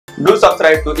Do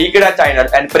subscribe to Ekeeda channel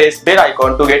and press bell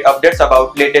icon to get updates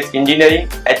about latest engineering,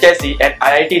 HSC and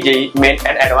IIT JEE main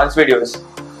and advanced videos.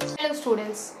 Hello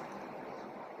students,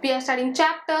 we are studying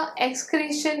chapter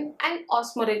Excretion and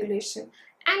Osmoregulation,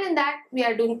 and in that we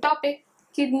are doing topic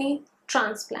kidney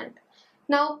transplant.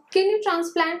 Now kidney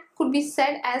transplant could be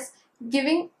said as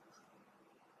giving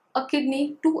a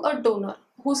kidney to a donor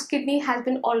whose kidney has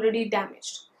been already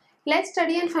damaged. Let's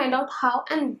study and find out how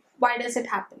and why does it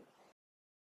happen.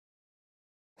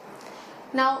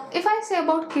 Now, if I say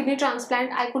about kidney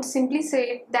transplant, I could simply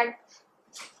say that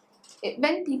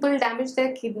when people damage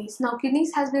their kidneys, now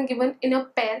kidneys has been given in a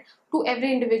pair to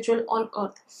every individual on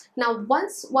earth. Now,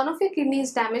 once one of your kidneys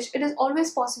is damaged, it is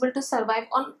always possible to survive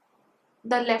on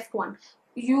the left one.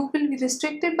 You will be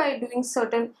restricted by doing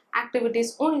certain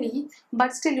activities only,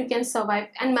 but still you can survive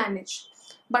and manage.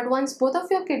 But once both of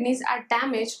your kidneys are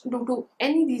damaged due to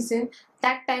any reason,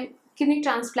 that time kidney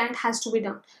transplant has to be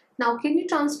done. Now, kidney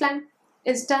transplant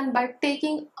is done by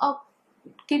taking a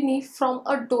kidney from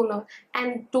a donor,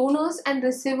 and donors and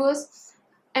receivers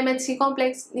MHC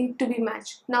complex need to be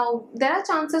matched. Now there are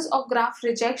chances of graft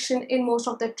rejection in most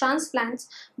of the transplants,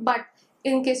 but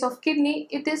in case of kidney,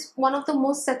 it is one of the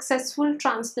most successful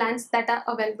transplants that are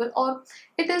available, or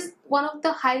it is one of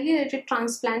the highly rated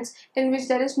transplants in which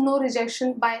there is no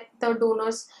rejection by the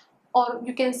donors, or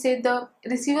you can say the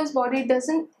receiver's body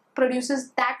doesn't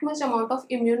produces that much amount of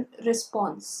immune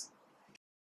response.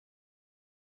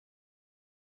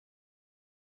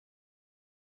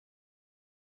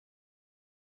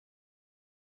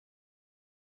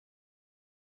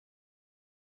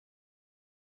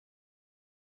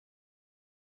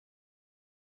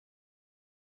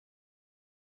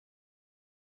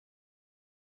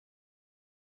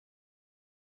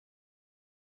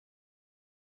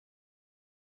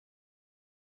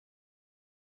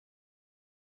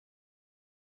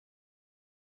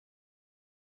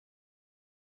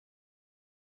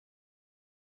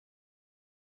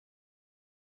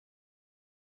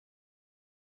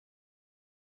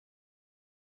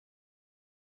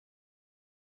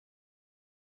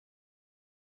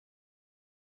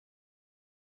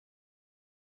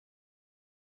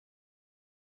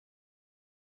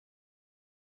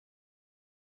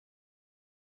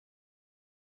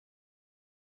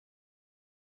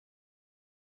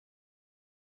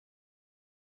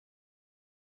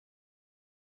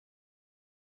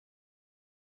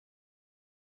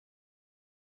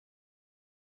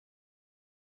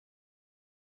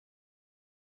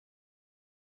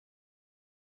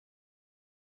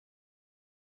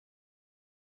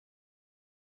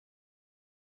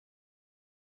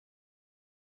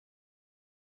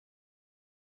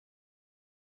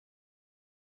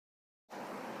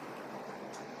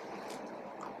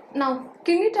 Now,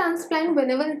 kidney transplant,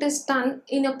 whenever it is done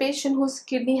in a patient whose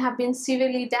kidney have been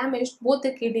severely damaged, both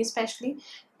the kidneys especially,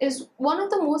 is one of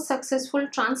the most successful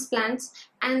transplants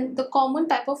and the common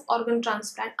type of organ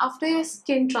transplant. After a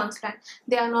skin transplant,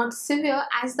 they are not severe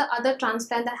as the other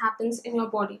transplant that happens in your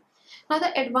body. Now,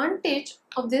 the advantage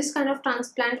of this kind of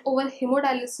transplant over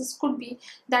hemodialysis could be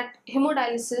that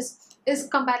hemodialysis is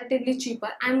comparatively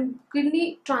cheaper and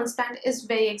kidney transplant is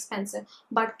very expensive,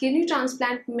 but kidney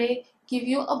transplant may give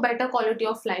you a better quality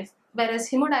of life, whereas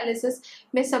hemodialysis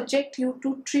may subject you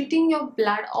to treating your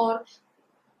blood or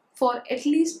for at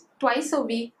least twice a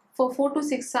week for 4 to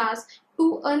 6 hours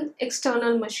to an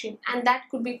external machine, and that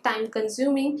could be time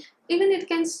consuming. Even it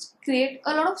can create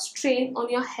a lot of strain on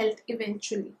your health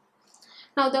eventually.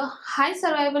 Now, the high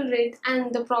survival rate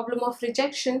and the problem of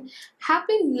rejection have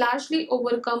been largely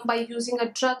overcome by using a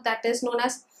drug that is known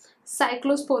as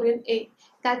cyclosporin A,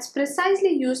 that's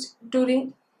precisely used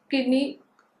during kidney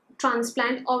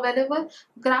transplant or whenever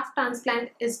graft transplant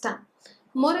is done.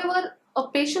 Moreover, a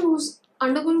patient who's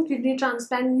undergoing kidney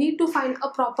transplant need to find a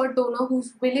proper donor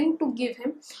who's willing to give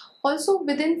him. Also,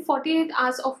 within 48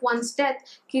 hours of one's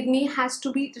death, kidney has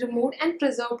to be removed and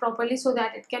preserved properly so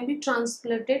that it can be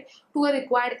transplanted to a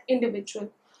required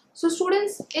individual. So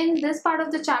students, in this part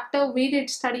of the chapter, we did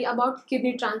study about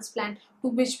kidney transplant, to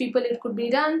which people it could be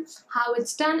done, how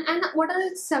it's done, and what are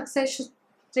its success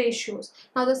ratios.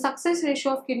 Now, the success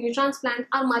ratio of kidney transplant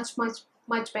are much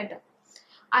better.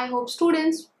 I hope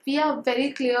students, we are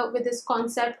very clear with this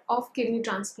concept of kidney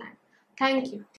transplant. Thank you.